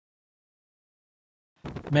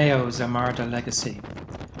Mayo's Armada legacy.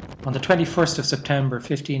 On the 21st of September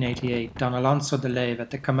 1588, Don Alonso de Leyva,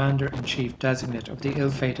 the commander-in-chief designate of the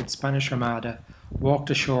ill-fated Spanish Armada, walked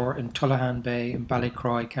ashore in Tullaghan Bay in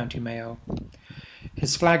Ballycroy, County Mayo.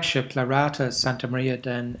 His flagship, La Rata de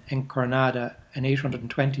Encoronada, an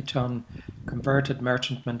 820-ton converted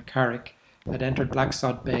merchantman carrack, had entered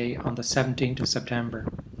Blacksod Bay on the 17th of September.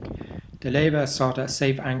 De Leyva sought a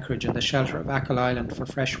safe anchorage in the shelter of Achill Island for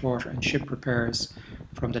fresh water and ship repairs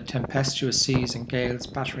from the tempestuous seas and gales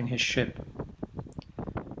battering his ship.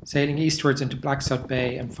 Sailing eastwards into Blacksod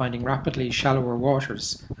Bay and finding rapidly shallower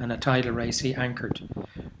waters and a tidal race, he anchored.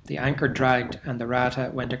 The anchor dragged and the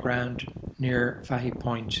Rata went aground near Fahy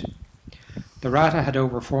Point. The Rata had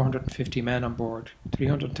over 450 men on board,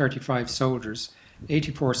 335 soldiers,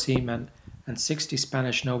 84 seamen, and 60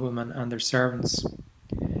 Spanish noblemen and their servants.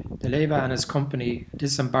 De Leyva and his company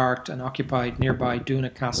disembarked and occupied nearby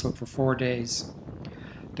Doona castle for 4 days.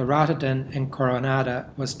 The Rata de Encoronada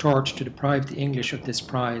was torched to deprive the English of this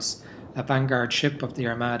prize, a vanguard ship of the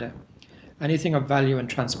Armada. Anything of value and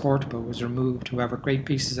transportable was removed, however great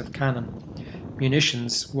pieces of cannon,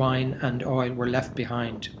 munitions, wine and oil were left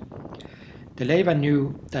behind. De Leyva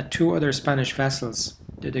knew that 2 other Spanish vessels,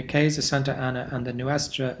 the Duquesa Santa Ana and the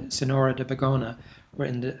Nuestra Senora de Begona, were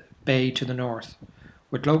in the bay to the north.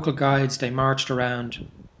 With local guides they marched around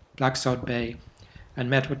Blacksod Bay and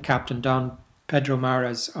met with Captain Don Pedro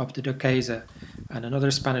Mares of the Duquesa and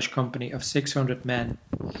another Spanish company of 600 men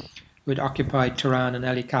who had occupied Tiraun and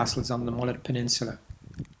Elly castles on the Mullet peninsula.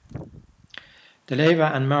 De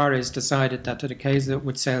Leyva and Mares decided that the Duquesa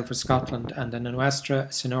would sail for Scotland and the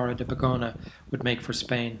Nuestra Senora de Begona would make for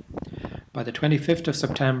Spain. By the 25th of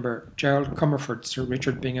September, Gerald Comerford, Sir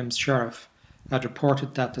Richard Bingham's sheriff, had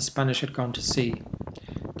reported that the Spanish had gone to sea.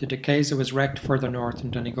 The Duquesa was wrecked further north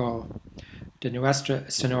in Donegal. The Nuestra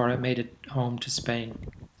Senora made it home to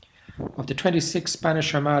Spain. Of the 26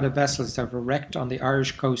 Spanish Armada vessels that were wrecked on the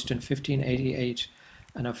Irish coast in 1588,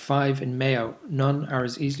 and of 5 in Mayo, none are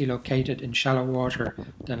as easily located in shallow water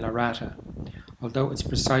than La Rata, although its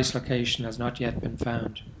precise location has not yet been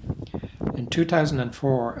found. In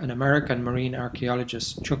 2004, an American marine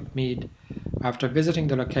archaeologist, Chuck Mead, after visiting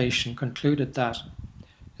the location, concluded that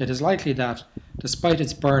it is likely that, despite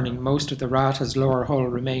its burning, most of the Rata's lower hull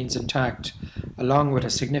remains intact, along with a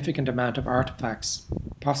significant amount of artifacts,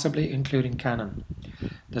 possibly including cannon.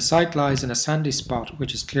 The site lies in a sandy spot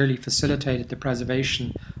which has clearly facilitated the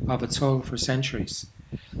preservation of its hull for centuries.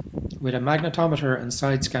 With a magnetometer and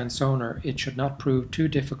side-scan sonar, it should not prove too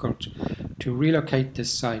difficult to relocate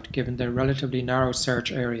this site given the relatively narrow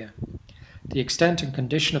search area. The extent and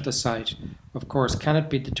condition of the site, of course, cannot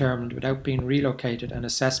be determined without being relocated and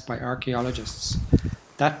assessed by archaeologists.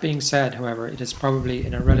 That being said, however, it is probably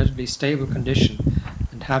in a relatively stable condition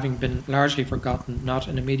and, having been largely forgotten, not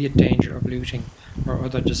in immediate danger of looting or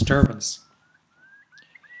other disturbance.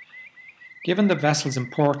 Given the vessel's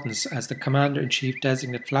importance as the commander-in-chief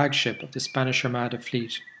designate flagship of the Spanish Armada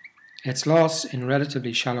fleet, its loss in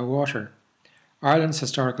relatively shallow water, Ireland's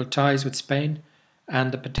historical ties with Spain,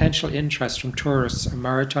 and the potential interest from tourists, a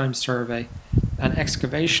maritime survey and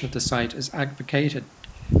excavation of the site is advocated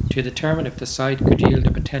to determine if the site could yield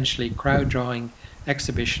a potentially crowd-drawing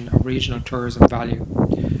exhibition of regional tourism value.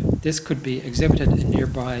 This could be exhibited in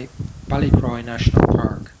nearby Ballycroy National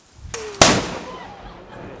Park.